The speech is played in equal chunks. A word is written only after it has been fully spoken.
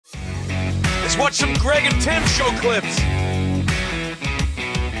Let's watch some Greg and Tim show clips.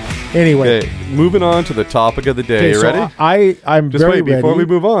 Anyway, Okay, moving on to the topic of the day. You ready? I'm Just very wait, before ready. we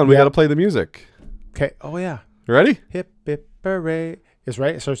move on, we Yeah. got to play the music. Okay. Oh yeah. You ready? Hip hip hooray. Is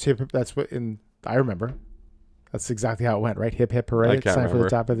right. It starts hip hip. That's what I remember. That's exactly how it went, right? Hip hip hooray. I It's can't time for remember. the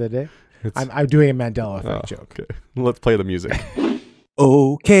top of the day. It's- I'm doing a Mandela effect joke. Okay, let's play the music.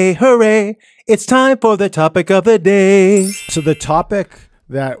 Okay, hooray. It's time for the topic of the day. So the topic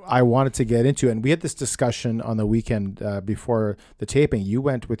that I wanted to get into, and we had this discussion on the weekend before the taping. You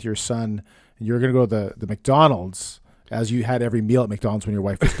went with your son, and you were going to go to the McDonald's, as you had every meal at McDonald's when your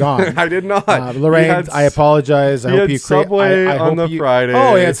wife was gone. I did not. Lorraine, He had I apologize. I he hope had you Subway I on hope the Friday.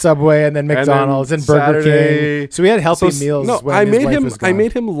 Oh, he had Subway, and then then McDonald's and Burger Saturday- King. So we had healthy So, meals. No, when I his made wife him. was gone. I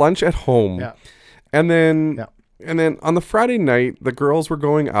made him lunch at home. Yeah. And then Yeah. and then on the Friday night, the girls were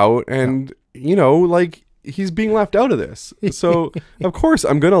going out, and you know, like he's being left out of this. So of course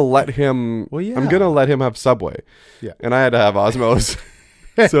I'm gonna let him. Well, yeah. I'm gonna let him have Subway. Yeah. And I had to have Osmos.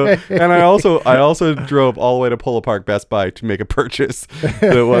 So and I also drove all the way to Polo Park Best Buy to make a purchase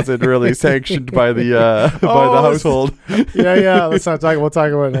that wasn't really sanctioned by the by the household. yeah. Let's not talk. We'll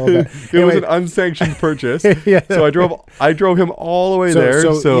talk about it a little bit. It was an unsanctioned purchase. Yeah. So I drove him all the way there.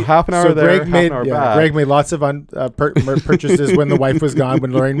 So half an hour so there, Greg half made, an hour yeah, back. Greg made lots of purchases when the wife was gone,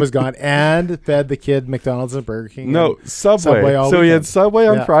 when Lorraine was gone, and fed the kid McDonald's and Burger King. No, and Subway. all So he had weekend. Subway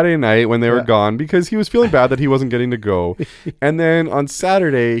on Yeah. Friday night when they were Yeah. gone because he was feeling bad that he wasn't getting to go. And then on Saturday,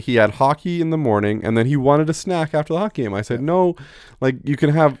 he had hockey in the morning, and then he wanted a snack after the hockey game. I said, no, like you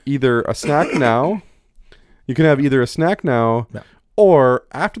can have either a snack now, Yeah. or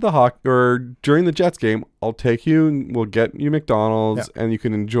after the hockey or during the Jets game, I'll take you and we'll get you McDonald's and you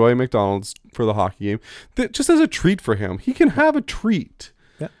can enjoy McDonald's for the hockey game. Just as a treat for him. He can have a treat.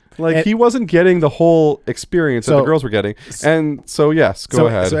 Yeah. Like And- he wasn't getting the whole experience that So- the girls were getting. And so yes, go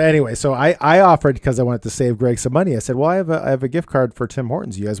ahead. So anyway, I offered because I wanted to save Greg some money. I said, well, I have a gift card for Tim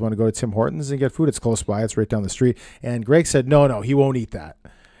Hortons. You guys want to go to Tim Hortons and get food? It's close by. It's right down the street. And Greg said, no, he won't eat that.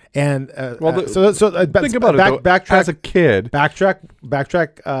 And Think about it though. backtrack As a kid,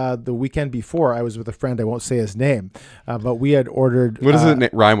 backtrack. The weekend before, I was with a friend. I won't say his name, but we had ordered. what does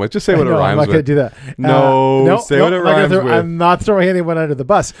it rhyme with? Just say what it no, I'm rhymes not going to with. do that. No, say what it I'm not gonna rhymes with. I'm not throwing anyone under the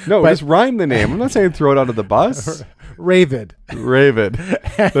bus. No, but just rhyme the name. I'm not saying throw it out of the bus. Ravid. Raven.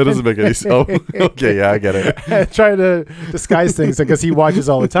 That doesn't make any sense. Oh, okay, yeah, I get it. Trying to disguise things because he watches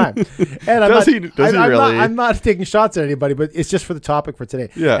all the time. And Does he really? I'm not taking shots at anybody, but it's just for the topic for today.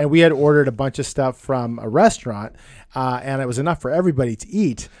 Yeah. And we had ordered a bunch of stuff from a restaurant, and it was enough for everybody to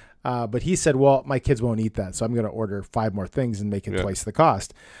eat. But he said, well, my kids won't eat that, so I'm going to order 5 more things and make it twice the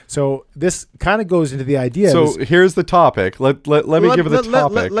cost. So this kind of goes into the idea. So here's the topic. Let me give the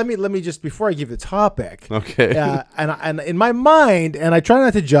topic. Let me just, before I give the topic. Okay. And in my mind, and I try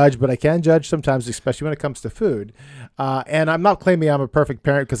not to judge, but I can judge sometimes, especially when it comes to food. And I'm not claiming I'm a perfect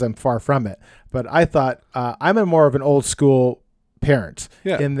parent because I'm far from it. But I thought I'm a more of an old school parent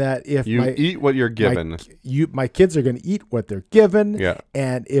in that if you eat what you're given, my kids are going to eat what they're given. Yeah.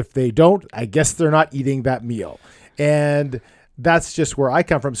 And if they don't, I guess they're not eating that meal. And that's just where I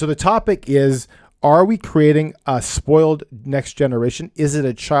come from. So the topic is, are we creating a spoiled next generation? Is it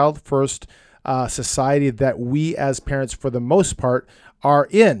a child first society that we as parents, for the most part, are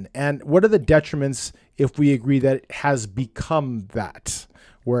in? And what are the detriments if we agree that it has become that,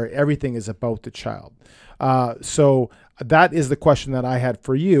 where everything is about the child? So that is the question that I had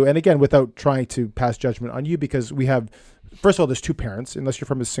for you. And again, without trying to pass judgment on you, because we have, first of all, there's 2 parents. Unless you're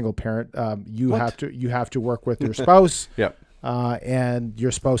from a single parent, you have to work with your spouse. Yep. And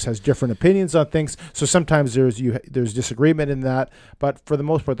your spouse has different opinions on things. So sometimes there's disagreement in that. But for the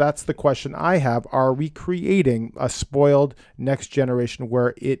most part, that's the question I have. Are we creating a spoiled next generation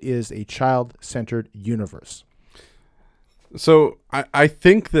where it is a child-centered universe? So I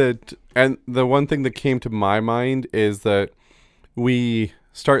think that, and the one thing that came to my mind is that we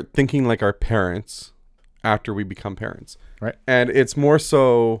start thinking like our parents after we become parents. Right. And it's more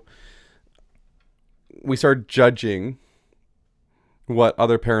so we start judging what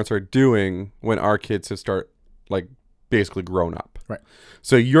other parents are doing when our kids have like basically grown up. Right.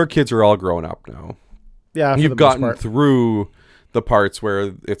 So your kids are all grown up now. Yeah. You've gotten through the parts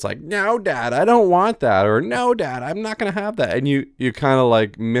where it's like, no, Dad, I don't want that, or no, Dad, I'm not going to have that, and you kind of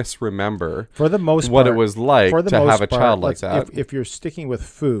like misremember for the most what part, it was like to have a child like that. If you're sticking with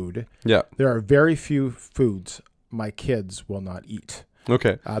food, there are very few foods my kids will not eat.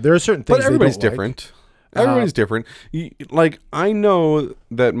 Okay, there are certain things, but everybody's they don't different. Everybody's different. Like I know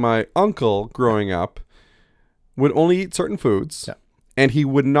that my uncle growing up would only eat certain foods, and he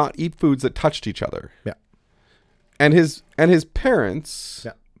would not eat foods that touched each other. Yeah. And his parents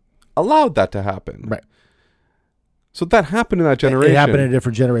allowed that to happen. Right. So that happened in that generation. It happened in a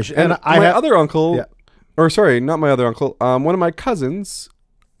different generation. And my other uncle, Yeah. or sorry, not my other uncle, one of my cousins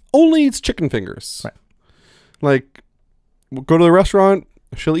only eats chicken fingers. Right. Like, we'll go to the restaurant,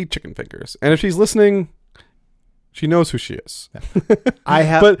 she'll eat chicken fingers. And if she's listening, she knows who she is.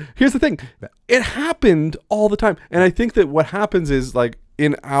 But here's the thing. It happened all the time. And I think that what happens is, like,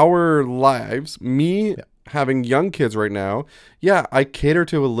 in our lives, me having young kids right now, I cater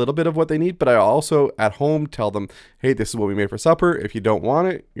to a little bit of what they need, but I also at home tell them, hey, this is what we made for supper. If you don't want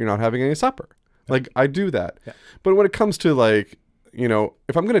it, you're not having any supper. Like, I do that. Yeah. But when it comes to, like, you know,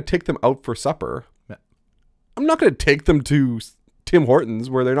 if I'm going to take them out for supper, I'm not going to take them to Tim Hortons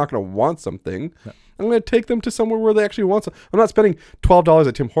where they're not going to want something. I'm going to take them to somewhere where they actually want something. I'm not spending $12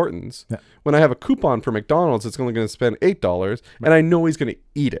 at Tim Hortons. When I have a coupon for McDonald's, it's only going to spend $8, and I know he's going to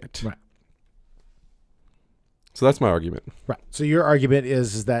eat it. Right. So that's my argument. Right. So your argument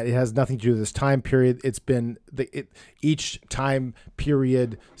is that it has nothing to do with this time period. It's been each time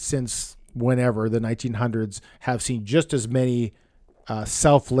period since whenever, the 1900s, have seen just as many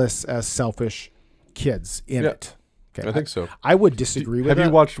selfless as selfish kids in it. Okay. I think so. I would disagree with that. Have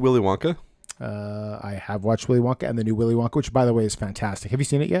you watched Willy Wonka? I have watched Willy Wonka and the new Willy Wonka, which, by the way, is fantastic. Have you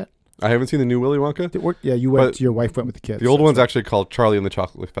seen it yet? I haven't seen the new Willy Wonka. Yeah, you went. Your wife went with the kids. The old one's actually called Charlie and the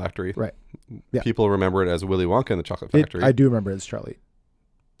Chocolate Factory. Right. Yeah. People remember it as Willy Wonka and the Chocolate Factory. I do remember it as Charlie.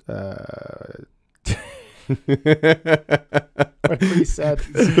 Pretty sad.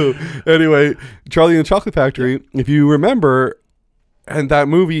 So, anyway, Charlie and the Chocolate Factory, if you remember, and that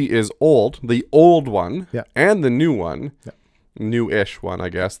movie is old, the old one and the new one, new-ish one, I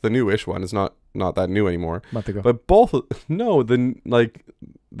guess. The new-ish one is not that new anymore. Month ago. But both,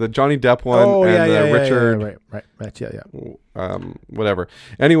 the Johnny Depp one and Richard. Right. Whatever.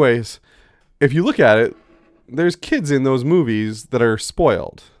 Anyways, if you look at it, there's kids in those movies that are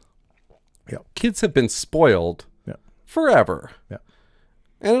spoiled. Yeah. Kids have been spoiled forever. Yeah.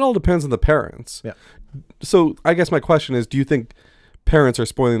 And it all depends on the parents. Yeah. So I guess my question is, do you think parents are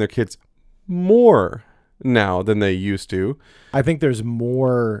spoiling their kids more now than they used to? I think there's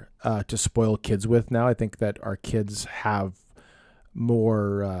more to spoil kids with now. I think that our kids have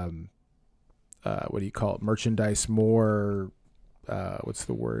more, what do you call it? Merchandise, more, what's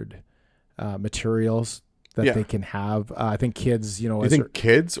the word? Materials that they can have. I think kids, you think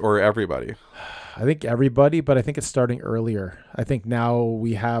kids or everybody? I think everybody, but I think it's starting earlier. I think now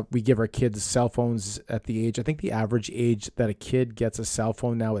we give our kids cell phones at the age. I think the average age that a kid gets a cell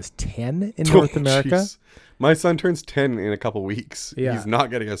phone now is 10 in North America. Geez. My son turns 10 in a couple weeks. Yeah. He's not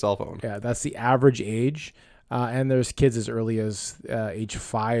getting a cell phone. Yeah, that's the average age. And there's kids as early as age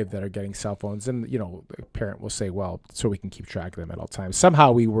 5 that are getting cell phones. And, you know, the parent will say, well, so we can keep track of them at all times.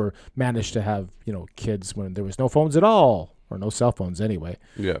 Somehow we managed to have, you know, kids when there was no phones at all, or no cell phones anyway.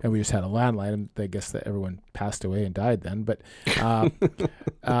 Yeah. And we just had a landline. And I guess that everyone passed away and died then. But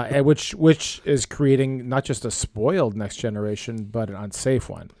and which is creating not just a spoiled next generation, but an unsafe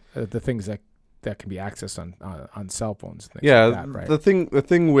one. The things that can be accessed on cell phones. And things like that, right? The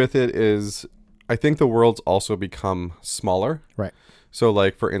thing with it is, I think the world's also become smaller. Right. So,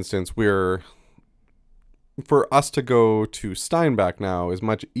 like, for instance, for us to go to Steinbach now is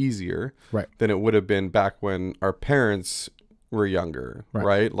much easier than it would have been back when our parents were younger,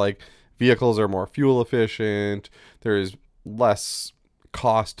 right? Like, vehicles are more fuel efficient. There's less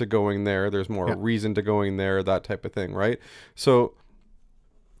cost to going there. There's more reason to going there, that type of thing, right? So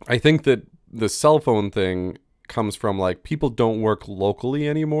I think that the cell phone thing comes from, like, people don't work locally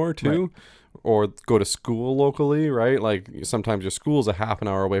anymore too. Right. Or go to school locally, right? Like, sometimes your school's a half an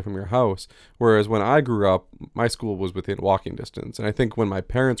hour away from your house. Whereas when I grew up, my school was within walking distance. And I think when my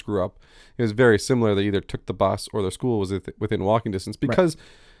parents grew up, it was very similar. They either took the bus or their school was within walking distance. Because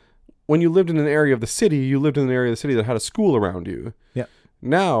when you lived in an area of the city, you lived in an area of the city that had a school around you. Yeah.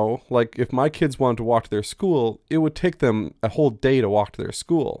 Now, like, if my kids wanted to walk to their school, it would take them a whole day to walk to their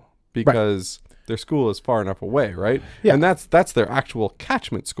school because their school is far enough away, right? Yeah. And that's their actual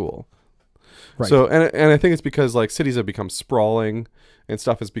catchment school. Right. So, and I think it's because, like, cities have become sprawling and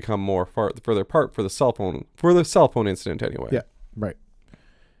stuff has become more further apart for the cell phone incident anyway. Yeah. Right.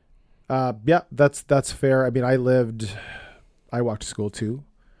 Yeah, that's fair. I mean, I walked to school too,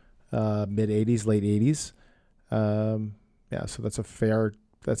 mid 80s, late 80s. Yeah. So that's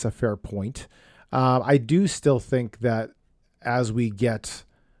a fair point. I do still think that as we get,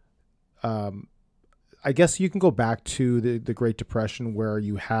 I guess you can go back to the Great Depression where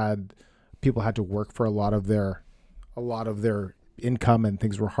people had to work for a lot of their income and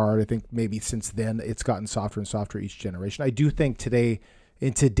things were hard. I think maybe since then it's gotten softer and softer each generation. I do think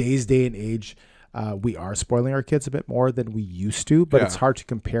in today's day and age, we are spoiling our kids a bit more than we used to, but it's hard to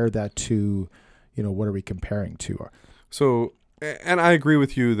compare that to, what are we comparing to? So, and I agree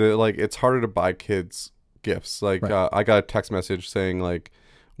with you that like it's harder to buy kids gifts. Like I got a text message saying like,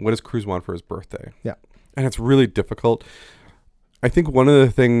 what does Cruz want for his birthday? Yeah. And it's really difficult. I think one of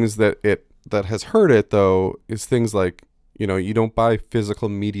the things that has hurt it though is things like, you don't buy physical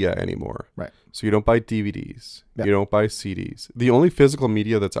media anymore. Right. So you don't buy DVDs. Yeah. You don't buy CDs. The only physical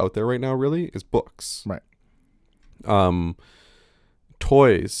media that's out there right now really is books. Right.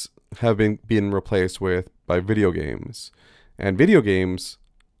 Toys have been replaced by video games. And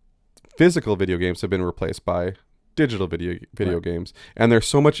physical video games have been replaced by digital video games. And they're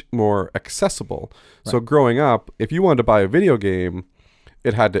so much more accessible. Right. So growing up, if you wanted to buy a video game,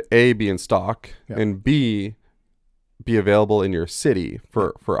 it had to A, be in stock, and B, be available in your city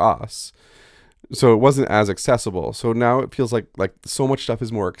for us. So it wasn't as accessible. So now it feels like so much stuff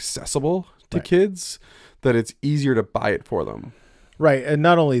is more accessible to kids that it's easier to buy it for them. Right. And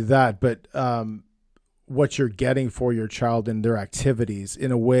not only that, but what you're getting for your child and their activities,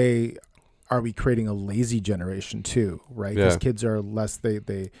 in a way, are we creating a lazy generation too, right? Because kids are less,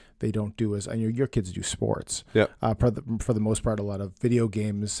 they don't do as, and your kids do sports. Yeah. For the most part, a lot of video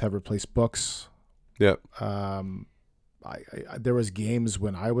games have replaced books. Yeah. There was games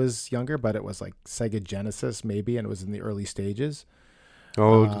when I was younger, but it was like Sega Genesis maybe, and it was in the early stages.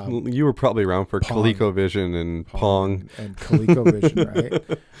 Oh, you were probably around for Pong, ColecoVision and Pong. And ColecoVision,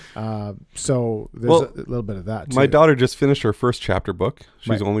 right? So there's a little bit of that too. My daughter just finished her first chapter book.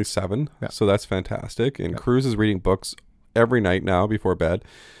 She's only 7, so that's fantastic. And Cruz is reading books every night now before bed.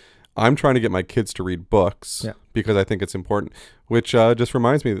 I'm trying to get my kids to read books because I think it's important, which just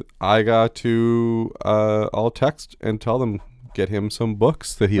reminds me that I got to I'll text and tell them, get him some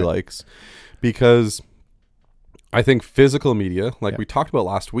books that he likes, because I think physical media, like we talked about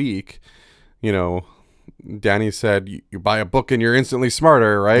last week, Danny said you buy a book and you're instantly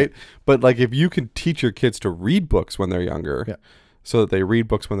smarter, right? But like if you can teach your kids to read books when they're younger so that they read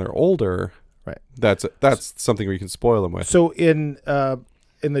books when they're older, that's something we can spoil them with. So in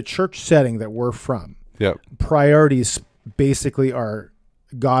the church setting that we're from, priorities basically are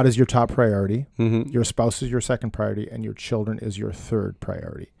God is your top priority, your spouse is your second priority, and your children is your third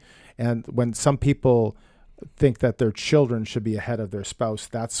priority. And when some people think that their children should be ahead of their spouse,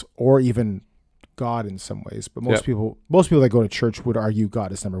 or even God in some ways, but most people that go to church would argue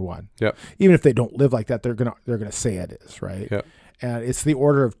God is number one. Even if they don't live like that, they're gonna say it is, right? And it's the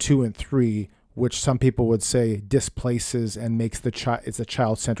order of 2 and 3, which some people would say displaces and makes it's a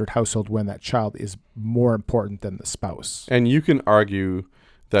child-centered household when that child is more important than the spouse. And you can argue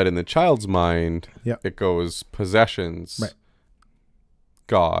that in the child's mind, it goes possessions,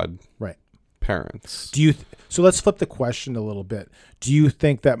 God, parents. So let's flip the question a little bit. Do you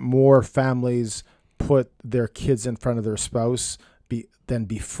think that more families put their kids in front of their spouse than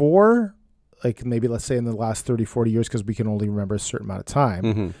before? Like maybe let's say in the last 30, 40 years, because we can only remember a certain amount of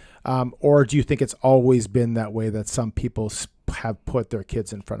time. Or do you think it's always been that way, that some people have put their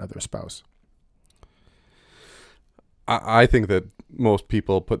kids in front of their spouse? I think that most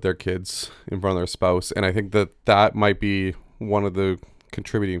people put their kids in front of their spouse. And I think that might be one of the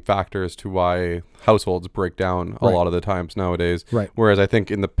contributing factors to why households break down a lot of the times nowadays. Whereas I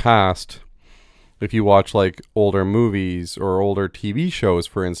think in the past, if you watch like older movies or older TV shows,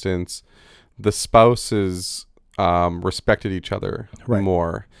 for instance, the spouses respected each other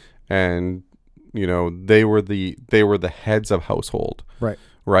more, and they were the heads of household,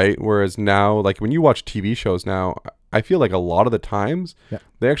 right? Whereas now, like when you watch TV shows now, I feel like a lot of the times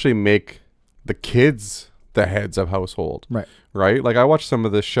they actually make the kids the heads of household, right? Like I watch some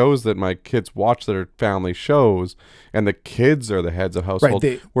of the shows that my kids watch that are family shows, and the kids are the heads of household.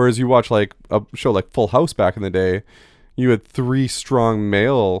 Whereas you watch like a show like Full House back in the day, you had 3 strong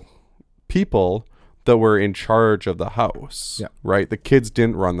male people that were in charge of the house, right? The kids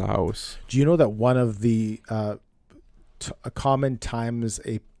didn't run the house. Do you know that one of the common times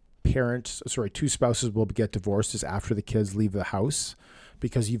two spouses will get divorced is after the kids leave the house,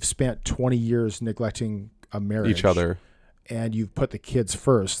 because you've spent 20 years neglecting a marriage, each other, and you've put the kids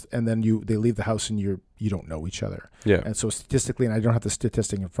first, and then they leave the house and you don't know each other. And so statistically, and I don't have the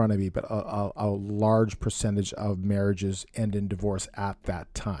statistic in front of me, but a large percentage of marriages end in divorce at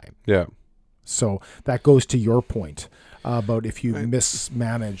that time. So that goes to your point about if you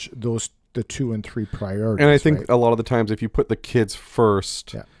mismanage the 2 and 3 priorities. And I think a lot of the times, if you put the kids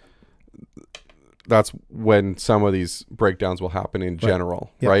first, that's when some of these breakdowns will happen in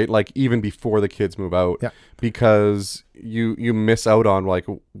general, right? Like even before the kids move out, because you miss out on like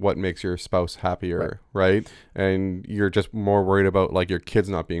what makes your spouse happier, right? And you're just more worried about like your kids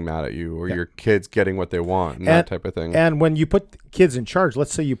not being mad at you or your kids getting what they want and that type of thing. And when you put kids in charge,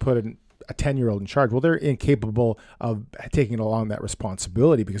 let's say you put a 10-year-old in charge, well, they're incapable of taking along that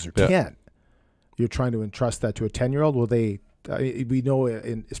responsibility because they're 10. You're trying to entrust that to a 10-year-old. Well, we know,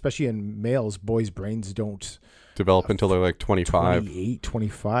 especially in males, boys' brains don't develop until they're like 25, 28,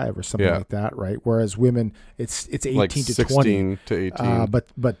 25 or something like that, right? Whereas women, it's 18 like to 16 20, to 18.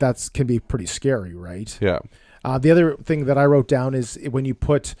 But that can be pretty scary, right? Yeah. The other thing that I wrote down is when you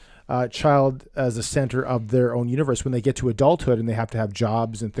put child as a center of their own universe, when they get to adulthood and they have to have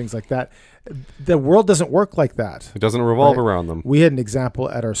jobs and things like that, the world doesn't work like that. It doesn't revolve around them. We had an example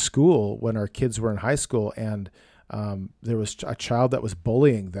at our school when our kids were in high school, and there was a child that was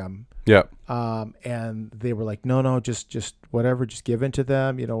bullying them. Yeah. And they were like, no, just whatever, just give in to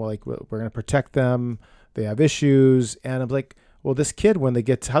them. You know, like we're going to protect them. They have issues. And I'm like, well, this kid, when they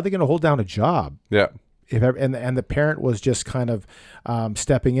get to, how are they going to hold down a job? Yeah. And the parent was just kind of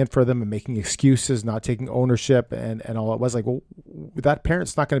stepping in for them and making excuses, not taking ownership, and all. It was like, well, that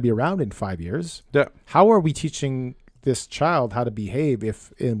parent's not going to be around in 5 years. Yeah. How are we teaching this child how to behave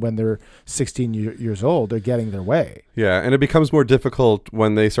when they're 16 years old, they're getting their way? Yeah, and it becomes more difficult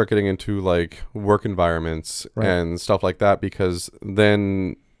when they start getting into like work environments and stuff like that, because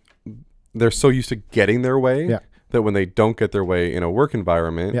then they're so used to getting their way that when they don't get their way in a work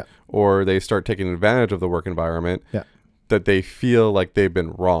environment or they start taking advantage of the work environment, that they feel like they've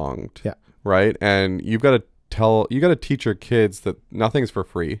been wronged, right? And you got to teach your kids that nothing's for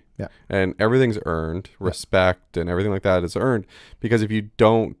free and everything's earned, respect and everything like that is earned, because if you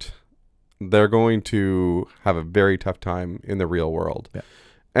don't, they're going to have a very tough time in the real world.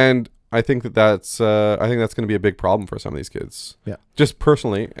 And I think that's going to be a big problem for some of these kids. Just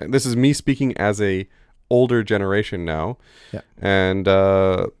personally, and this is me speaking as a older generation now. And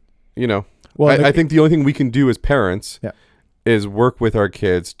you know, well, I think the only thing we can do as parents is work with our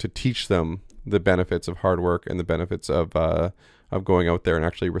kids to teach them the benefits of hard work and the benefits of going out there and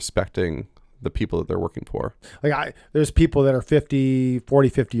actually respecting the people that they're working for. Like there's people that are 40,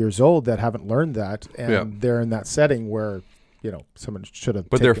 50 years old that haven't learned that, and they're in that setting where, you know, someone should have.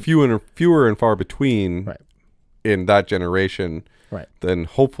 But they're fewer and far between in that generation. Then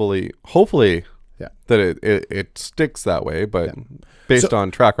hopefully that it sticks that way, but based on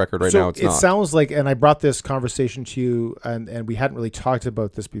track record now, it's not. It sounds like, and I brought this conversation to you, and we hadn't really talked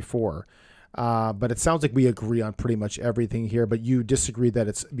about this before, but it sounds like we agree on pretty much everything here, but you disagree that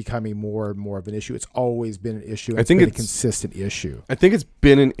it's becoming more and more of an issue. It's always been an issue. I think it's a consistent issue. I think it's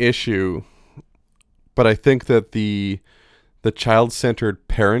been an issue, but I think that the child-centered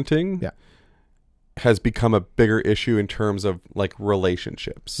parenting has become a bigger issue in terms of like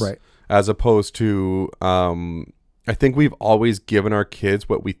relationships. As opposed to, I think we've always given our kids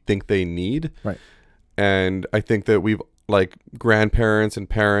what we think they need. And I think that we've, like, grandparents and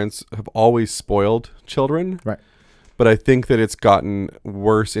parents have always spoiled children. But I think that it's gotten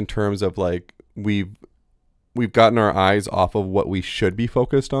worse in terms of, like, we've gotten our eyes off of what we should be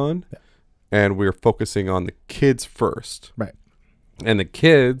focused on. And we're focusing on the kids first. And the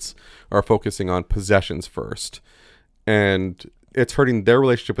kids are focusing on possessions first. And it's hurting their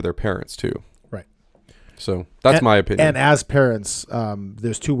relationship with their parents too. So that's my opinion. And as parents,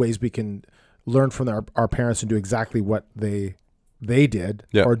 there's two ways we can learn from our parents and do exactly what they did,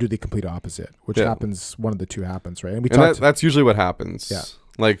 or do the complete opposite, which happens. One of the two happens, right? And that's usually what happens.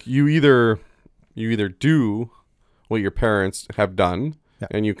 Like you either do what your parents have done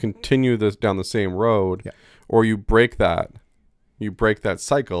and you continue this down the same road, or you break that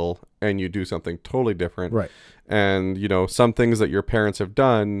cycle and you do something totally different. And, you know, some things that your parents have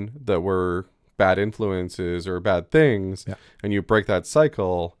done that were bad influences or bad things, and you break that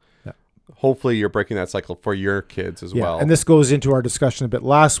cycle, hopefully you're breaking that cycle for your kids as well. And this goes into our discussion a bit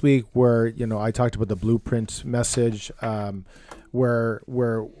last week where, you know, I talked about the blueprint message, where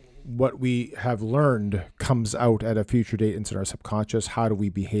what we have learned comes out at a future date into our subconscious. How do we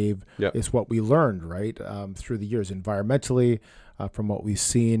behave is what we learned, right, through the years, environmentally, from what we've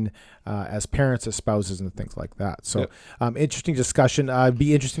seen as parents, as spouses, and things like that. So interesting discussion. It'd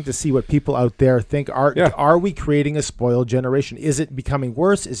be interesting to see what people out there think. Are we creating a spoiled generation? Is it becoming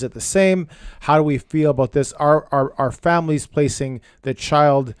worse? Is it the same? How do we feel about this? Are families placing the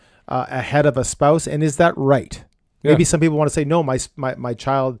child ahead of a spouse? And is that right? Maybe some people want to say, no, my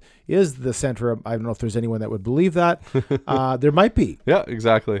child is the center of, I don't know if there's anyone that would believe that. There might be. Yeah,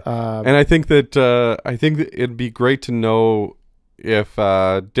 exactly. And I think that it'd be great to know if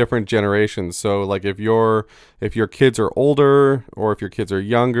different generations. So like if your kids are older or if your kids are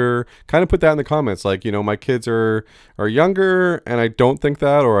younger, kind of put that in the comments. Like, you know, my kids are younger and I don't think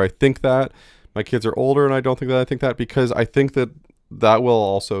that, or I think that. My kids are older and I don't think that, I think that, because I think that will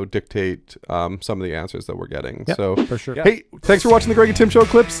also dictate some of the answers that we're getting. Yep, so for sure. Hey, thanks for watching the Greg and Tim Show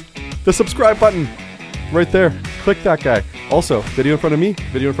clips. The subscribe button right there. Click that guy. Also, video in front of me,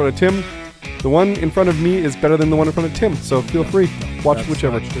 video in front of Tim. The one in front of me is better than the one in front of Tim, so feel free. Watch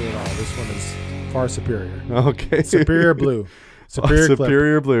whichever. Not true at all. This one is far superior. Okay. Superior blue. Superior,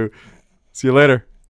 Superior blue. See you later.